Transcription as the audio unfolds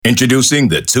Introducing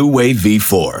the Two-Way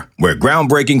V4, where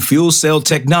groundbreaking fuel cell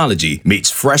technology meets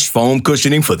fresh foam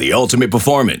cushioning for the ultimate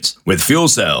performance. With fuel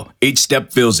cell, each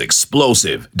step feels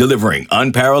explosive, delivering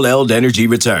unparalleled energy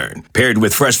return. Paired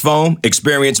with fresh foam,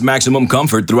 experience maximum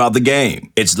comfort throughout the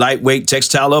game. Its lightweight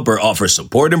textile upper offers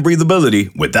support and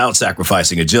breathability without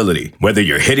sacrificing agility. Whether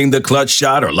you're hitting the clutch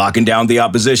shot or locking down the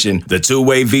opposition, the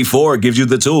Two-Way V4 gives you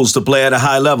the tools to play at a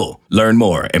high level. Learn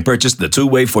more and purchase the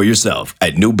Two-Way for yourself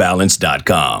at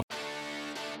newbalance.com.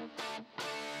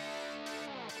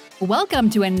 Welcome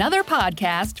to another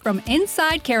podcast from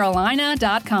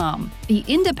InsideCarolina.com, the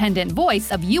independent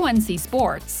voice of UNC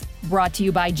Sports. Brought to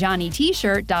you by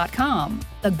JohnnyT-shirt.com,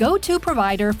 the go-to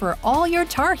provider for all your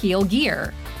Tar Heel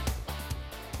gear.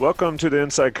 Welcome to the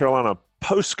Inside Carolina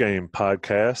post-game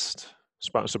podcast,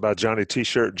 sponsored by Johnny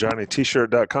T-shirt,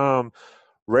 JohnnyT-shirt.com.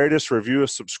 Rate us, review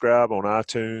us, subscribe on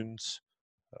iTunes,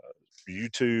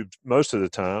 YouTube most of the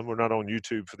time. We're not on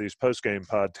YouTube for these post-game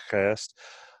podcasts.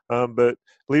 But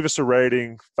leave us a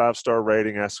rating, 5-star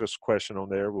rating, ask us a question on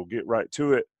there. We'll get right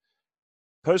to it.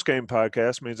 Post-game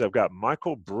podcast means I've got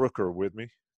Michael Brooker with me.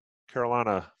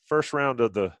 Carolina, first round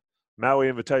of the Maui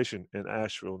Invitation in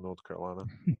Asheville, North Carolina.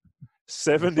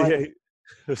 78.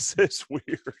 It's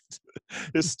weird.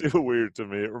 It's still weird to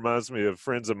me. It reminds me of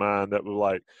friends of mine that were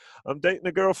like, I'm dating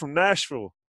a girl from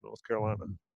Nashville, North Carolina.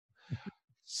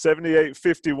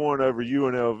 78-51 over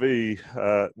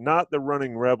UNLV. Not the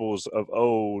running Rebels of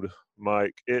old,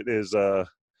 Mike. It is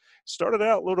started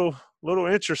out a little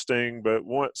interesting, but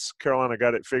once Carolina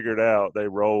got it figured out, they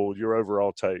rolled. Your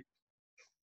overall take?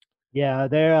 Yeah,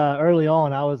 they're early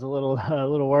on. I was a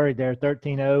little worried there,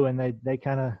 13-0, and they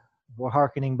kind of were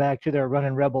hearkening back to their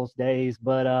running Rebels days.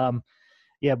 But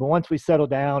but once we settled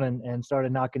down and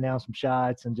started knocking down some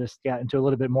shots and just got into a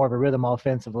little bit more of a rhythm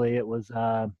offensively, it was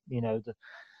the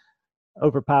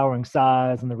overpowering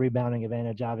size and the rebounding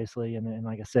advantage, obviously, and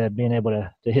like I said, being able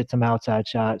to hit some outside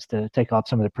shots to take off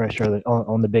some of the pressure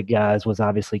on the big guys was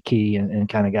obviously key and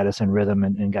kind of got us in rhythm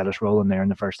and got us rolling there in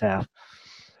the first half.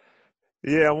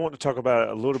 Yeah, I want to talk about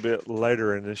it a little bit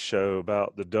later in this show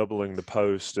about the doubling the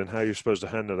post and how you're supposed to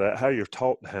handle that, how you're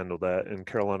taught to handle that in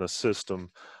Carolina's system.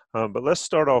 But let's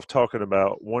start off talking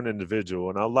about one individual,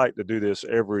 and I like to do this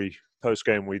every post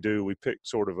game we do. We pick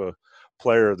sort of a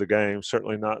player of the game,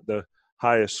 certainly not the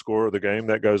highest score of the game.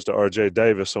 That goes to R.J.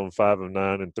 Davis on 5 of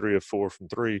 9 and 3 of 4 from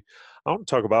 3. I want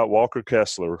to talk about Walker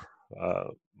Kessler,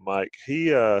 Mike.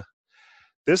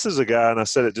 This is a guy, and I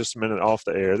said it just a minute off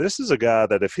the air, this is a guy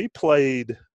that if he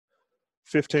played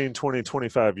 15, 20,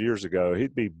 25 years ago,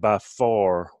 he'd be by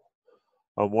far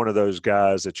one of those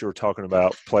guys that you were talking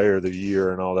about, player of the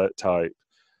year and all that type.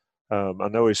 I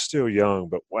know he's still young,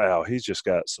 but wow, he's just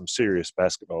got some serious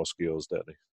basketball skills, doesn't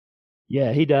he?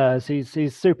 Yeah, he does.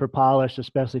 He's super polished,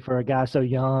 especially for a guy so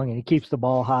young, and he keeps the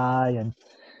ball high and,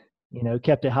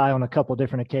 kept it high on a couple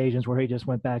different occasions where he just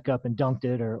went back up and dunked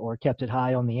it or kept it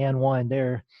high on the N1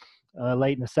 there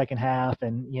late in the second half.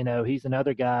 And, he's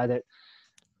another guy that,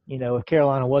 if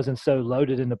Carolina wasn't so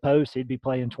loaded in the post, he'd be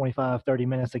playing 25, 30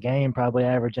 minutes a game, probably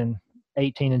averaging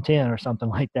 18 and 10 or something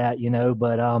like that,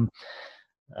 But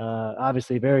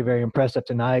obviously very, very impressive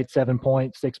tonight. 7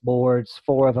 points, 6 boards,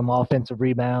 4 of them offensive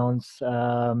rebounds,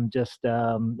 in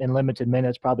limited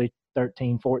minutes, probably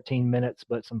 13, 14 minutes,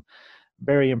 but some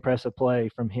very impressive play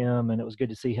from him. And it was good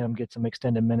to see him get some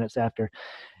extended minutes after,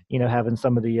 having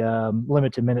some of the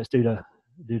limited minutes due to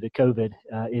COVID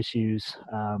issues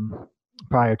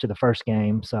prior to the first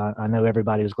game. So I know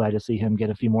everybody was glad to see him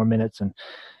get a few more minutes and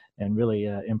really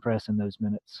impress in those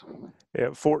minutes.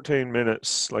 Yeah, 14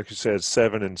 minutes, like you said,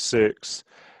 7 and 6.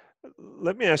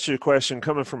 Let me ask you a question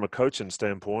coming from a coaching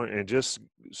standpoint and just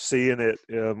seeing it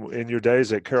in your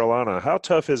days at Carolina. How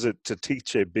tough is it to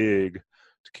teach a big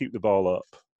to keep the ball up?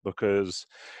 Because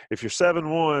if you're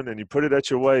 7'1" and you put it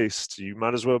at your waist, you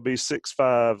might as well be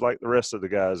 6'5" like the rest of the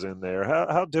guys in there.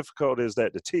 How difficult is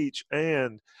that to teach?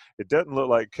 And it doesn't look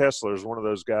like Kessler is one of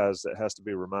those guys that has to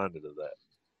be reminded of that.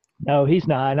 No, he's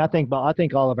not. And I think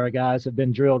all of our guys have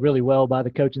been drilled really well by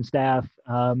the coaching staff.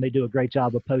 They do a great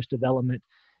job of post development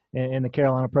in the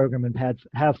Carolina program and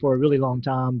have for a really long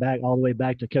time, all the way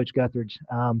back to Coach Guthridge.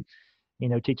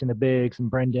 Teaching the bigs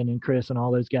and Brendan and Chris and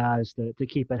all those guys to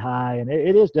keep it high. And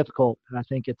it is difficult. I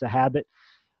think it's a habit.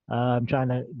 I'm trying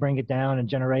to bring it down and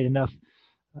generate enough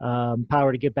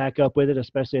power to get back up with it,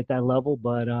 especially at that level.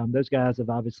 But those guys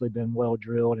have obviously been well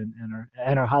drilled and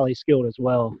are highly skilled as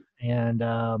well. And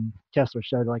Kessler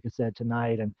showed, like I said,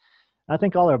 tonight. And I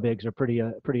think all our bigs are pretty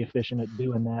efficient at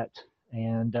doing that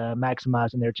and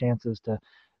maximizing their chances to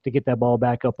get that ball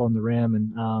back up on the rim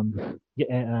and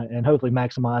hopefully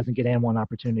maximize and get and one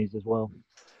opportunities as well.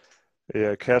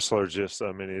 Yeah, Kessler just,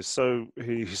 I mean,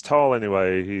 he's tall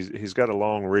anyway. He's got a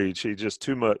long reach. He's just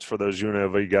too much for those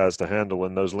UNLV guys to handle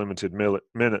in those limited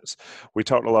minutes. We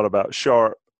talked a lot about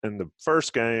Sharp in the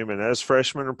first game, and as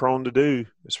freshmen are prone to do,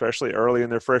 especially early in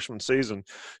their freshman season,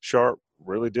 Sharp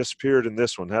really disappeared in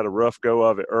this one. Had a rough go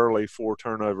of it early, 4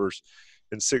 turnovers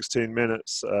in 16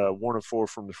 minutes, 1 of 4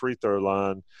 from the free throw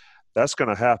line. That's going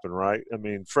to happen, right? I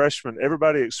mean, freshmen,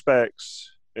 everybody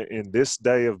expects – in this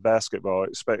day of basketball,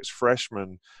 expects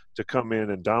freshmen to come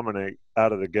in and dominate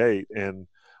out of the gate. And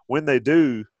when they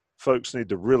do, folks need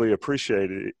to really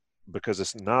appreciate it because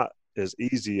it's not as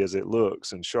easy as it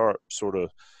looks. And Sharp sort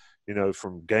of,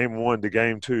 from game 1 to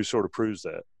game 2 sort of proves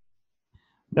that.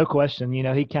 No question.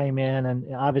 He came in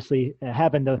and obviously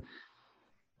having the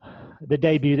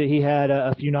debut that he had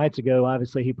a few nights ago,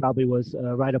 obviously he probably was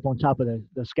right up on top of the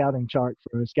scouting chart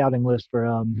for scouting list for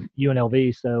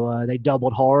UNLV. So they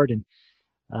doubled hard, and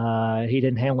he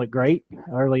didn't handle it great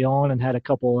early on, and had a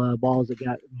couple balls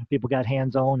that people got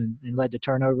hands on and led to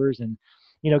turnovers, and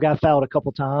got fouled a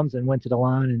couple times and went to the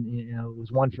line, and it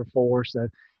was 1 for 4. So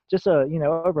just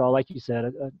overall, like you said,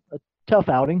 a tough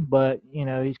outing, but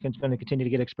he's going to continue to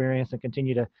get experience and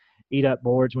continue to eat up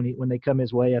boards when they come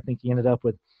his way. I think he ended up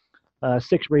with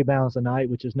 6 rebounds a night,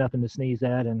 which is nothing to sneeze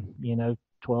at, and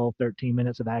 12, 13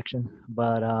 minutes of action.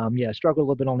 But struggled a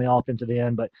little bit on the offensive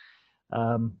end, but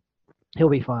he'll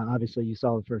be fine. Obviously, you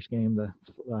saw the first game, the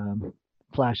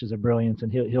flashes of brilliance,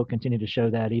 and he'll continue to show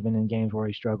that even in games where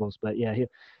he struggles. But yeah,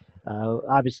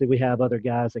 obviously we have other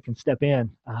guys that can step in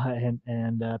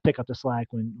and pick up the slack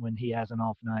when he has an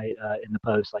off night in the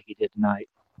post like he did tonight.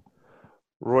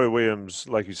 Roy Williams,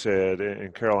 like you said,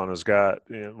 and Carolina's got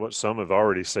what some have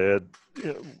already said,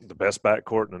 the best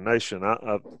backcourt in the nation.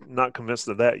 I'm not convinced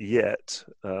of that yet.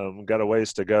 Got a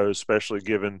ways to go, especially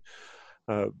given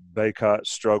Bacot's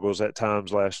struggles at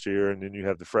times last year, and then you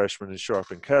have the freshmen in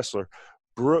Sharp and Kessler.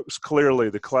 Brooks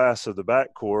clearly the class of the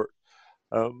backcourt.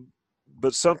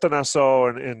 But something I saw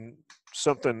and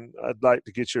something I'd like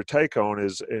to get your take on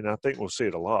is, and I think we'll see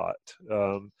it a lot,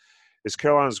 is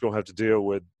Carolina's going to have to deal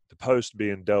with the post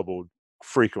being doubled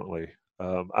frequently.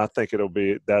 I think it'll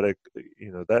be that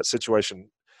situation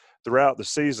throughout the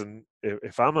season.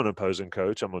 If I'm an opposing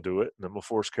coach, I'm going to do it, and I'm going to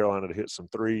force Carolina to hit some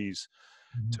threes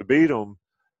to beat them.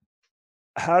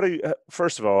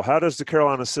 First of all, how does the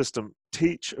Carolina system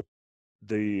teach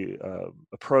the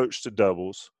approach to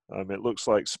doubles? It looks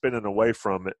like spinning away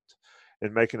from it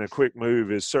and making a quick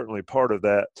move is certainly part of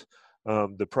that.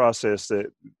 The process that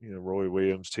Roy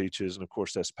Williams teaches, and of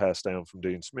course that's passed down from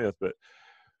Dean Smith. But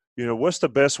what's the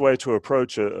best way to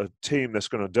approach a team that's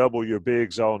going to double your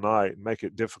bigs all night and make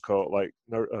it difficult, like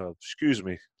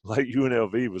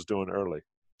UNLV was doing early?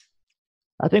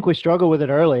 I think we struggle with it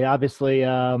early. Obviously,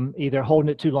 either holding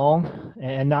it too long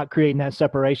and not creating that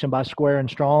separation by squaring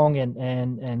strong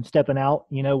and stepping out,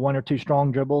 1 or 2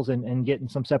 strong dribbles and getting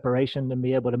some separation to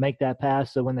be able to make that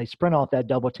pass. So when they sprint off that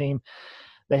double team,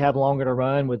 they have longer to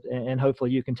run with, and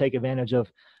hopefully you can take advantage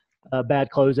of bad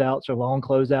closeouts or long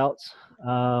closeouts.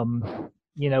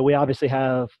 We obviously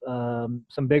have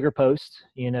some bigger posts,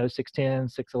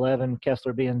 6'10", 6'11",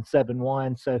 Kessler being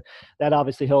 7'1". So that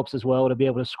obviously helps as well to be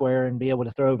able to square and be able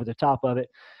to throw over the top of it.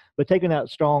 But taking that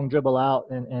strong dribble out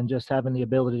and just having the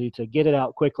ability to get it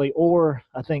out quickly, or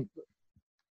I think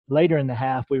later in the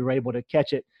half we were able to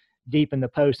catch it deep in the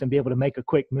post and be able to make a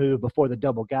quick move before the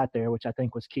double got there, which I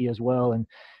think was key as well, and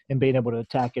being able to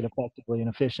attack it effectively and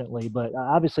efficiently. But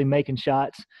obviously making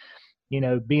shots,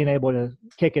 being able to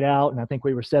kick it out. And I think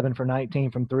we were 7 for 19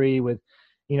 from 3 with,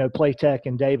 Playtech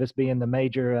and Davis being the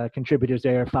major contributors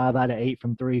there, 5 out of 8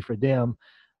 from 3 for them.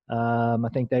 I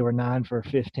think they were 9 for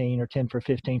 15 or 10 for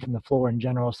 15 from the floor in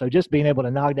general. So just being able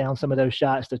to knock down some of those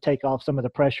shots to take off some of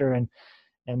the pressure and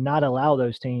not allow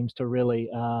those teams to really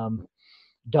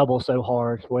double so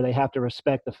hard where they have to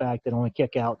respect the fact that on a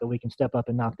kick out that we can step up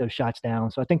and knock those shots down.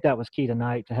 So I think that was key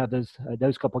tonight to have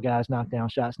those couple guys knock down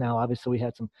shots. Now, obviously we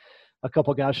had a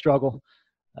couple guys struggle.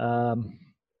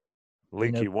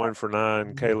 Leakey 1 for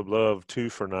 9, Caleb Love 2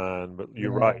 for 9, but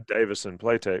you're right, Davis and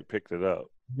Playtech picked it up.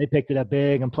 They picked it up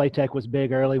big, and Playtech was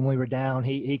big early when we were down.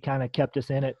 He kind of kept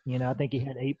us in it. I think he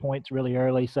had 8 points really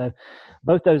early. So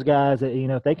both those guys,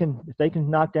 if they can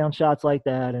knock down shots like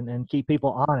that and keep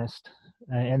people honest,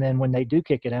 and then when they do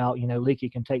kick it out,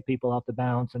 Leakey can take people off the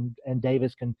bounce, and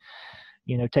Davis can,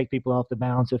 take people off the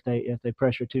bounce if they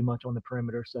pressure too much on the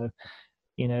perimeter. So,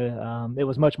 it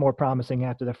was much more promising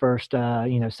after the first,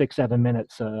 6-7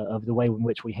 minutes of the way in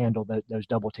which we handled those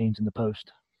double teams in the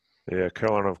post. Yeah,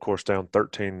 Carolina, of course, down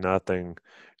 13-0,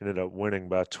 ended up winning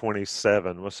by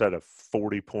 27. What's that, a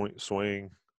 40-point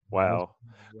swing? Wow.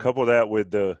 Couple that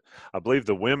with I believe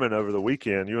the women over the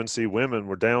weekend, UNC women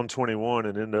were down 21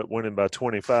 and ended up winning by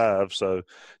 25. So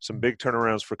some big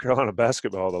turnarounds for Carolina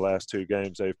basketball the last two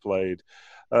games they've played.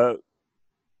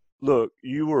 Look,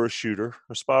 you were a shooter,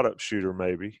 a spot-up shooter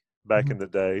maybe back in the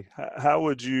day. How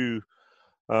would you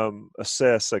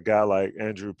assess a guy like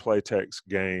Andrew Platek's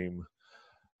game?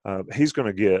 He's going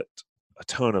to get a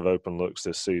ton of open looks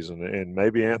this season, and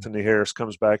maybe Anthony Harris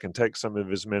comes back and takes some of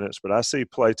his minutes, but I see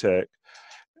Platek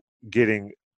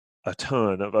getting a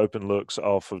ton of open looks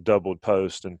off of doubled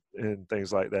post and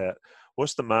things like that.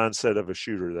 What's the mindset of a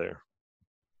shooter there?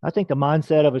 I think the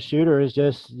mindset of a shooter is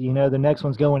just, the next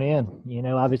one's going in.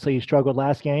 Obviously he struggled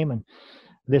last game, and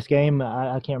this game,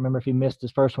 I can't remember if he missed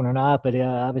his first one or not, but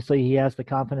obviously he has the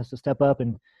confidence to step up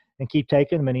and keep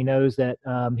taking them, and he knows that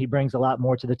he brings a lot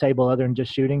more to the table other than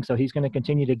just shooting, so he's going to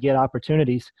continue to get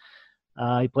opportunities.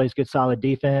 He plays good, solid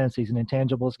defense. He's an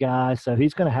intangibles guy, so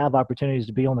he's going to have opportunities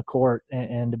to be on the court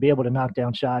and to be able to knock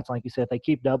down shots. Like you said, if they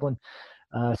keep doubling,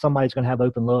 somebody's going to have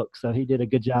open looks. So he did a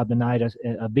good job tonight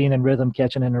of being in rhythm,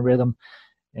 catching in a rhythm,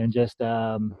 and just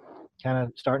kind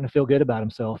of starting to feel good about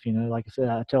himself. Like I said,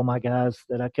 I tell my guys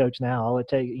that I coach now, all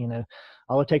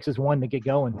it takes is one to get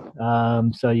going.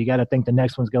 So you got to think the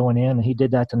next one's going in, and he did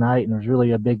that tonight, and it was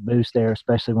really a big boost there,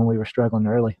 especially when we were struggling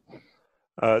early.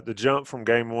 The jump from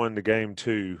game one to game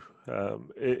two,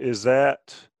 is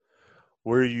that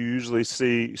where you usually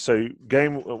see – so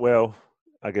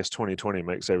I guess 2020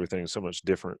 makes everything so much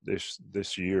different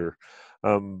this year.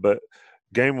 But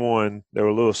game one, they were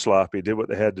a little sloppy, did what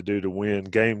they had to do to win.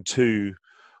 Game two,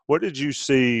 what did you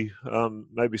see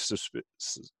maybe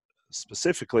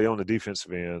specifically on the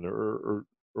defensive end or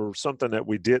something that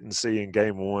we didn't see in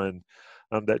game one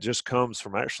that just comes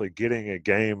from actually getting a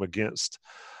game against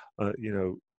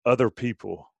other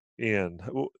people in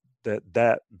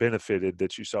that benefited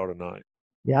that you saw tonight?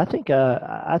 Yeah, I think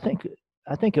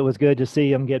it was good to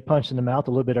see him get punched in the mouth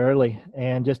a little bit early,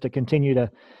 and just to continue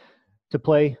to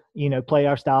play, play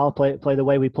our style, play the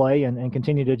way we play, and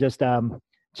continue to just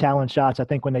challenge shots. I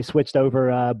think when they switched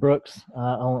over Brooks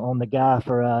on the guy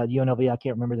for UNLV, I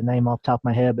can't remember the name off the top of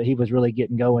my head, but he was really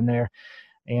getting going there.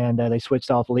 And they switched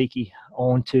off Leaky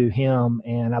onto him,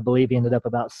 and I believe he ended up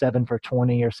about 7 for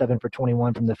 20 or 7 for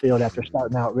 21 from the field after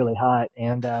starting out really hot.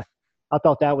 And I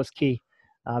thought that was key.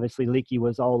 Obviously, Leaky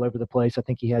was all over the place. I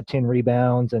think he had 10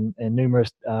 rebounds and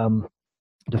numerous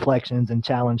deflections and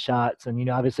challenge shots. And,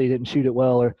 obviously he didn't shoot it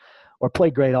well or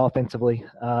played great offensively.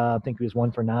 I think he was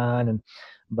 1 for 9,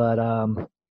 but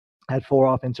had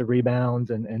 4 offensive rebounds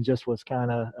and just was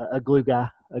kind of a glue guy.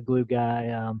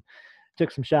 Took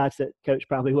some shots that coach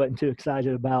probably wasn't too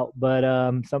excited about, but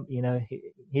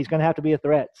he's going to have to be a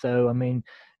threat. So, I mean,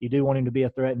 you do want him to be a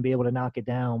threat and be able to knock it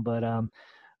down, but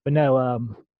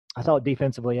no, I thought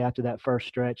defensively after that first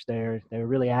stretch there, they were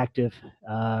really active,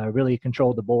 really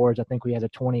controlled the boards. I think we had a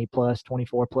 20-plus,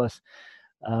 24-plus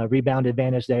rebound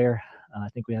advantage there. I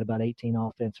think we had about 18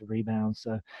 offensive rebounds.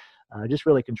 So just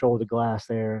really controlled the glass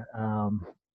there.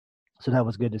 So that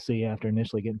was good to see after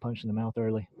initially getting punched in the mouth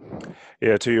early.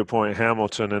 Yeah, to your point,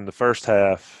 Hamilton in the first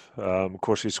half, of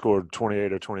course, he scored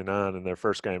 28 or 29 in their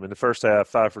first game. In the first half,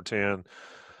 5 for 10,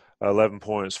 11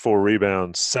 points, 4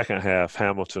 rebounds. Second half,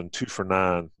 Hamilton 2 for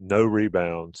 9, no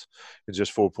rebounds, and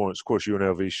just 4 points. Of course,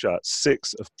 UNLV shot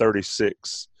 6 of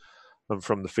 36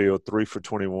 from the field, 3 for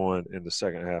 21 in the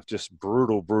second half. Just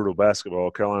brutal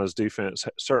basketball. Carolina's defense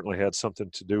certainly had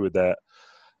something to do with that.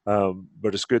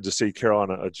 But it's good to see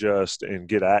Carolina adjust and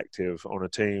get active on a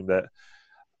team that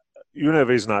UNLV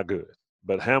is not good,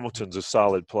 but Hamilton's a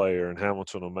solid player, and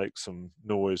Hamilton will make some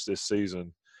noise this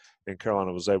season, and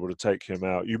Carolina was able to take him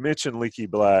out. You mentioned Leaky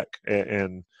Black,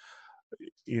 and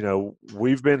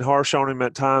we've been harsh on him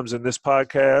at times in this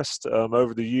podcast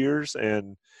over the years,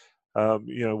 and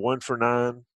 1 for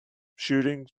 9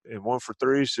 shooting and 1 for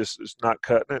 3 is just it's not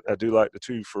cutting it. I do like the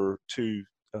 2 for 2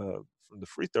 from the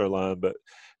free throw line, but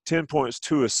 10 points,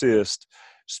 2 assists.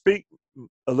 Speak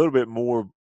a little bit more,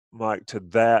 Mike, to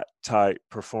that type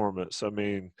performance. I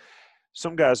mean,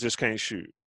 some guys just can't shoot.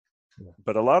 Yeah.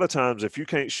 But a lot of times if you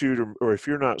can't shoot or if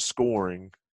you're not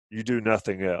scoring, you do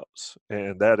nothing else.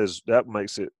 And that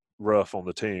makes it rough on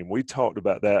the team. We talked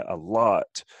about that a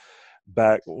lot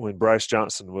back when Bryce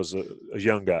Johnson was a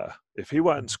young guy. If he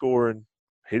wasn't scoring,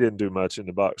 he didn't do much in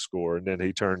the box score, and then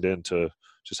he turned into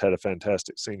just had a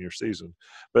fantastic senior season.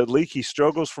 But Leaky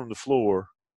struggles from the floor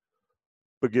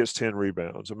but gets 10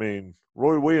 rebounds. I mean,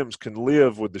 Roy Williams can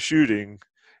live with the shooting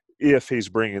if he's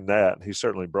bringing that. He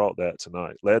certainly brought that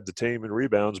tonight. Led the team in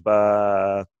rebounds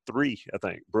by 3, I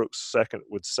think. Brooks second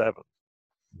with 7.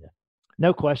 Yeah.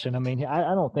 No question. I mean,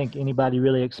 I don't think anybody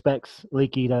really expects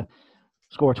Leaky to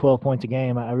score 12 points a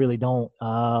game. I really don't.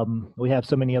 We have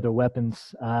so many other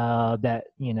weapons that,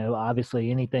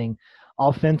 obviously anything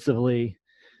offensively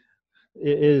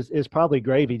is probably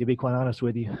gravy, to be quite honest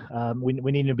with you.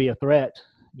 We need to be a threat.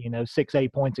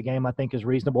 6-8 points a game, I think, is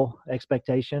reasonable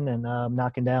expectation, and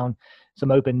knocking down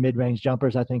some open mid-range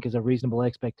jumpers, I think, is a reasonable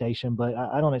expectation. But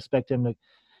I don't expect him to,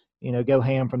 go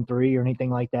ham from three or anything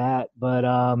like that. But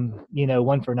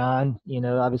 1 for 9,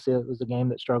 obviously it was a game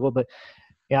that struggled. But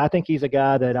yeah, I think he's a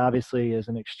guy that obviously is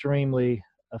an extremely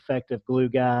effective glue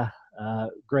guy,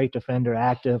 great defender,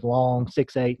 active, long,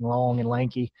 6'8", and long and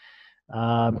lanky.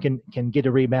 Can get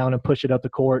a rebound and push it up the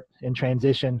court in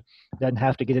transition. Doesn't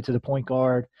have to get it to the point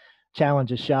guard.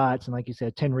 Challenges shots, and like you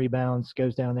said, 10 rebounds,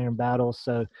 goes down there and battles.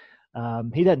 So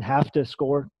he doesn't have to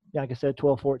score, like I said,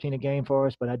 12, 14 a game for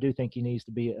us, but I do think he needs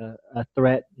to be a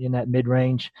threat in that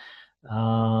mid-range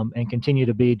and continue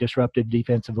to be disruptive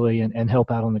defensively and help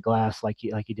out on the glass like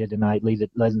he did tonight, leading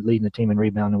the team in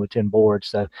rebounding with 10 boards.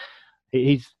 So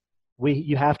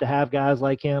you have to have guys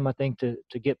like him, I think, to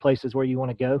get places where you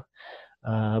want to go.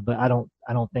 But I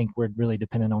don't think we're really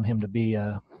dependent on him to be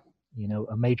a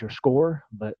major scorer,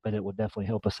 but it would definitely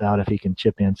help us out if he can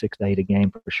chip in 6 to 8 a game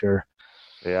for sure.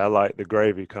 Yeah, I like the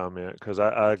gravy comment because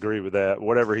I agree with that.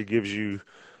 Whatever he gives you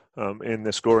in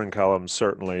the scoring column,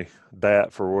 certainly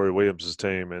that for Roy Williams'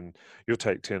 team, and you'll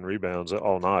take 10 rebounds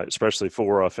all night, especially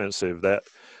 4 offensive.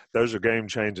 Those are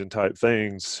game-changing type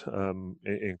things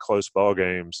in close ball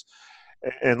games.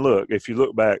 And look, if you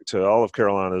look back to all of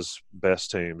Carolina's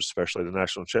best teams, especially the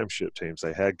national championship teams,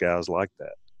 they had guys like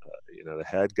that. They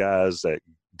had guys that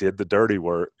did the dirty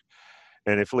work.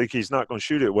 And if Leakey's not going to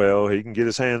shoot it well, he can get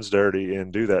his hands dirty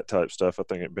and do that type stuff. I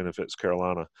think it benefits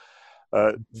Carolina.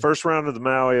 First round of the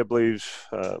Maui, I believe,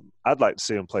 I'd like to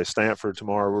see him play Stanford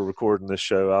tomorrow. We're recording this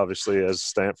show, obviously, as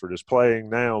Stanford is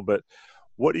playing now. But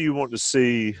what do you want to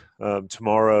see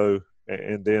tomorrow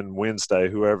and then Wednesday,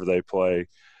 whoever they play?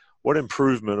 What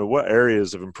improvement or what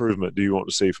areas of improvement do you want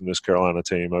to see from this Carolina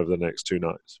team over the next 2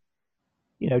 nights?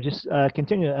 Just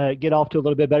continue to get off to a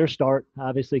little bit better start,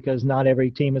 obviously, because not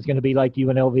every team is going to be like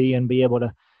UNLV and be able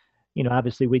to,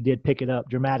 obviously we did pick it up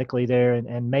dramatically there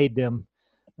and made them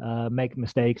make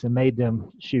mistakes and made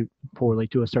them shoot poorly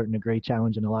to a certain degree,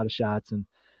 challenging a lot of shots and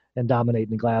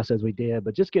dominating the glass as we did.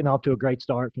 But just getting off to a great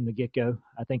start from the get-go,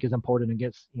 I think, is important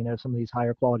against, some of these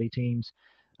higher quality teams.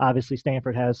 Obviously,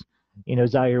 Stanford has –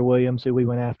 Zaire Williams, who we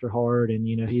went after hard, and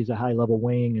he's a high-level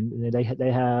wing,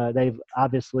 and they've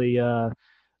obviously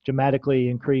dramatically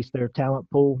increased their talent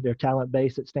pool, their talent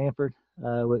base at Stanford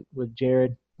with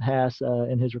Jared Haas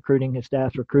and his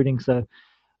staff's recruiting. So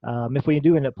if we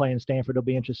do end up playing Stanford, it'll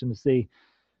be interesting to see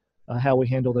how we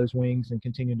handle those wings and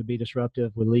continue to be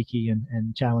disruptive with Leakey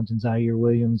and challenging Zaire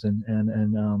Williams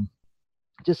and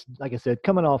just like I said,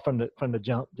 coming off from the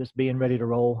jump, just being ready to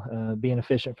roll, being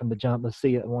efficient from the jump. I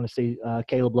want to see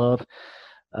Caleb Love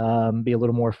be a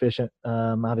little more efficient.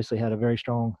 Obviously had a very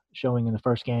strong showing in the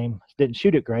first game. Didn't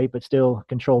shoot it great, but still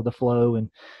controlled the flow.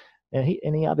 And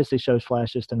he obviously shows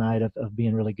flashes tonight of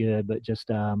being really good. But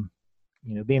just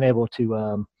being able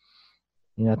to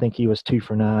I think he was 2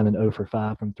 for 9 and 0 for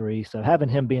 5 from 3. So having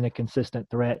him being a consistent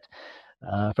threat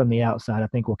from the outside, I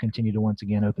think we'll continue to once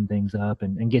again open things up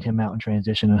and get him out in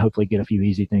transition and hopefully get a few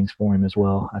easy things for him as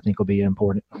well. I think will be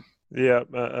important. Yeah,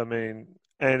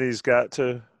 and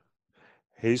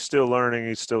he's still learning.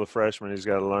 He's still a freshman. He's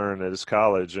got to learn at his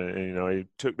college. And he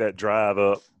took that drive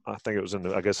up. I think it was in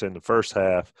the first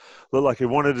half. Looked like he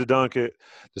wanted to dunk it,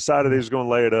 decided he was going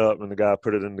to lay it up, and the guy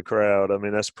put it in the crowd.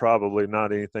 That's probably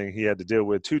not anything he had to deal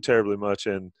with too terribly much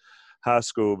in high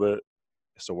school, but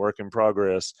it's a work in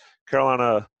progress.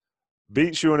 Carolina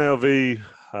beats UNLV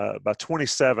by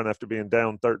 27 after being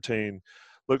down 13.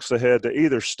 Looks ahead to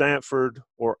either Stanford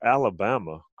or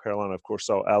Alabama. Carolina, of course,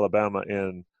 saw Alabama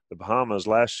in the Bahamas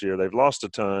last year. They've lost a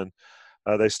ton.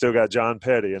 They still got John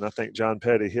Petty, and I think John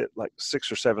Petty hit like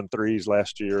 6 or 7 threes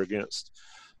last year against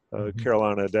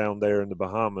Carolina down there in the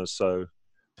Bahamas. So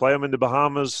play them in the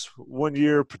Bahamas one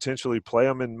year, potentially play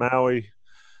them in Maui,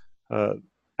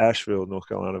 Asheville, North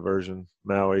Carolina version,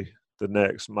 Maui the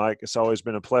next. Mike, it's always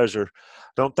been a pleasure.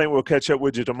 Don't think we'll catch up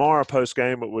with you tomorrow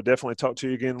post-game, but we'll definitely talk to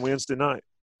you again Wednesday night.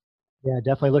 Yeah,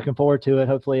 definitely looking forward to it.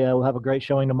 Hopefully we'll have a great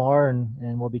showing tomorrow,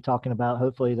 and we'll be talking about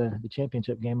hopefully the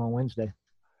championship game on Wednesday.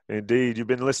 Indeed. You've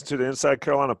been listening to the Inside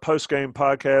Carolina post-game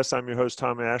podcast. I'm your host,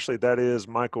 Tommy Ashley. That is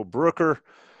Michael Brooker,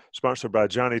 sponsored by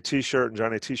Johnny T-Shirt and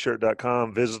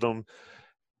JohnnyT-Shirt.com. Visit them.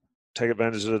 Take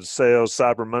advantage of the sales.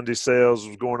 Cyber Monday sales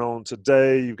is going on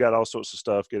today. You've got all sorts of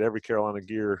stuff. Get every Carolina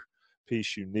gear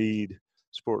piece you need.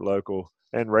 Support local.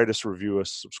 And rate us, review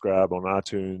us, subscribe on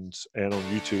iTunes and on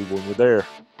YouTube when we're there.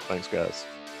 Thanks, guys.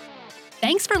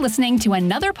 Thanks for listening to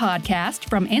another podcast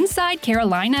from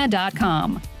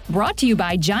InsideCarolina.com. Brought to you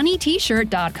by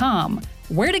JohnnyT-shirt.com.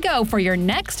 Where to go for your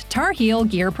next Tar Heel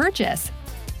gear purchase.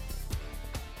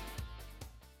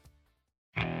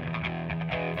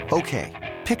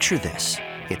 Okay, picture this.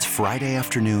 It's Friday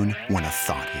afternoon when a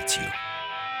thought hits you.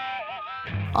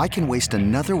 I can waste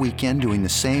another weekend doing the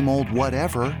same old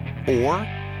whatever, or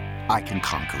I can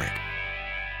conquer it.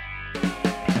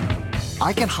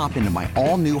 I can hop into my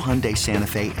all-new Hyundai Santa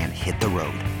Fe and hit the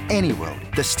road. Any road.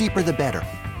 The steeper, the better.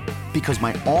 Because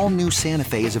my all-new Santa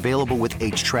Fe is available with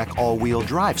H-Track all-wheel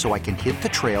drive, so I can hit the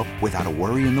trail without a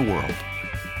worry in the world.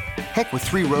 Heck, with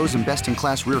 3 rows and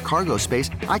best-in-class rear cargo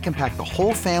space, I can pack the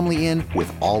whole family in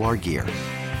with all our gear.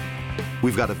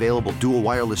 We've got available dual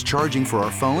wireless charging for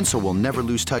our phones, so we'll never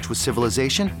lose touch with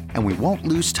civilization, and we won't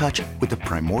lose touch with the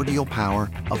primordial power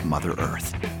of Mother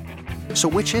Earth. So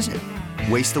which is it?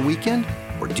 Waste the weekend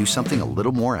or do something a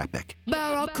little more epic?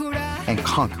 And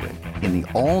conquer it in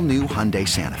the all-new Hyundai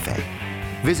Santa Fe.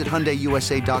 Visit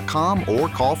HyundaiUSA.com or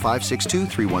call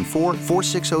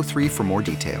 562-314-4603 for more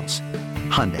details.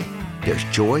 Hyundai, there's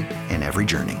joy in every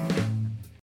journey.